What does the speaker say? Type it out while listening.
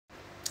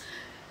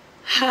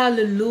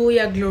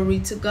Hallelujah,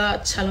 glory to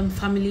God. Shalom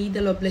family,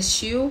 the Lord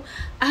bless you.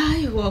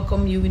 I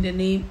welcome you in the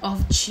name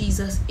of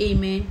Jesus.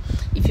 Amen.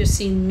 If you're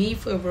seeing me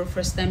for the very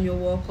first time, you're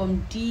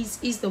welcome.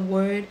 This is the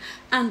word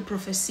and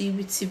prophecy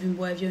with Stephen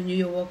Boy. If you're new,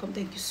 you're welcome.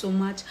 Thank you so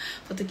much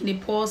for taking a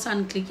pause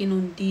and clicking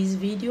on this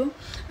video.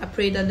 I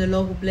pray that the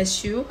Lord will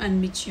bless you and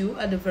meet you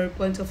at the very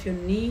point of your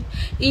need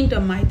in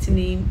the mighty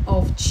name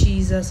of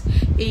Jesus.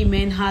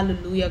 Amen.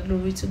 Hallelujah,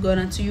 glory to God.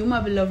 And to you,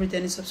 my beloved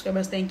returning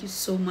subscribers, thank you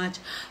so much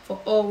for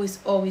always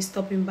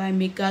stopping by.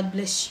 May God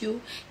bless you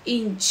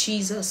in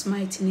Jesus'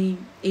 mighty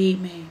name.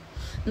 Amen.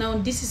 Now,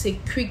 this is a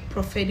quick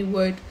prophetic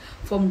word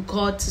from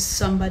God to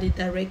somebody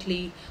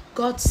directly.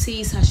 God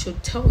says, I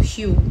should tell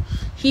you,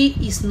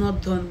 He is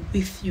not done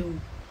with you.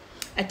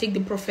 I take the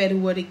prophetic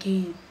word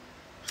again.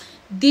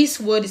 This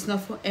word is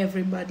not for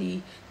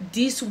everybody.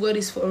 This word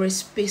is for a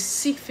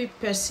specific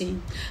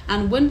person.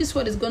 And when this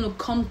word is going to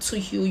come to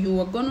you, you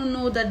are going to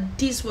know that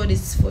this word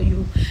is for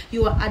you.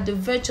 You are at the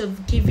verge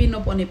of giving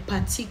up on a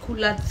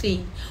particular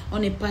thing,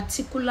 on a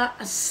particular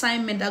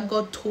assignment that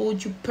God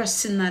told you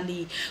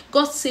personally.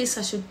 God says,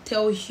 I should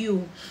tell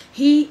you,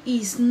 He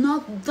is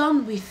not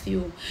done with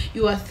you.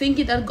 You are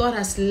thinking that God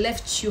has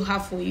left you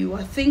halfway. You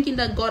are thinking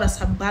that God has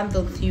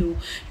abandoned you.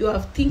 You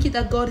are thinking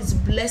that God is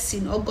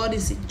blessing or God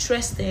is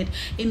interested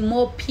in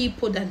more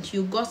people than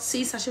you. God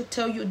says, I should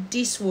tell you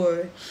this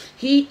word.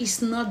 He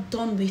is not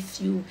done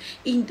with you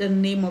in the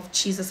name of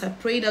Jesus. I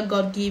pray that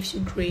God gives you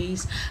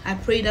grace. I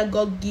pray that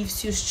God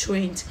gives you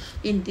strength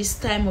in this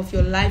time of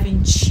your life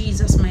in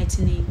Jesus'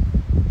 mighty name.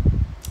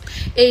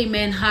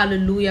 Amen.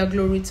 Hallelujah.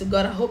 Glory to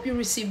God. I hope you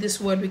received this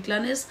word with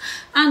gladness,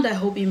 and I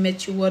hope it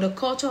met you. Word. The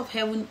culture of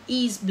heaven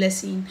is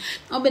blessing.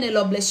 Now may the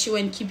Lord bless you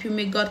and keep you.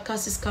 May God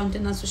cast His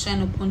countenance to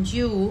shine upon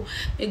you.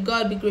 May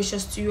God be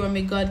gracious to you, and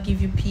may God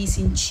give you peace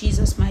in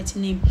Jesus' mighty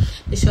name.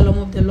 The shalom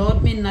of the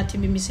Lord, may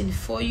nothing be missing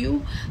for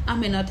you,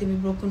 and may nothing be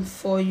broken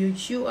for you.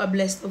 You are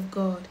blessed of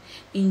God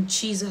in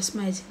Jesus'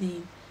 mighty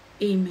name.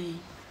 Amen.